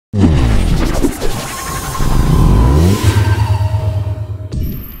Load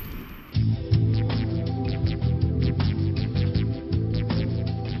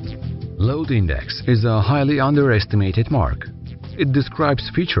index is a highly underestimated mark. It describes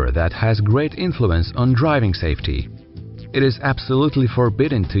feature that has great influence on driving safety. It is absolutely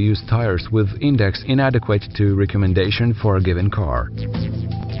forbidden to use tires with index inadequate to recommendation for a given car.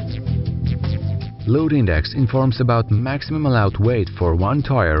 Load index informs about maximum allowed weight for one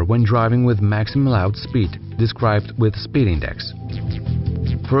tire when driving with maximum allowed speed, described with speed index.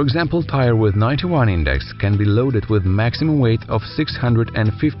 For example, tire with 91 index can be loaded with maximum weight of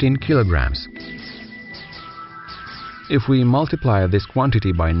 615 kilograms. If we multiply this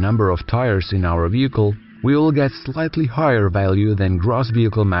quantity by number of tires in our vehicle, we will get slightly higher value than gross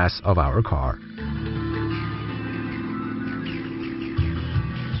vehicle mass of our car.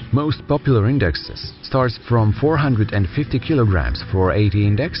 Most popular indexes starts from 450 kilograms for 80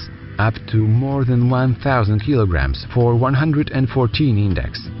 index up to more than 1000 kilograms for 114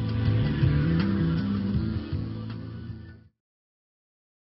 index.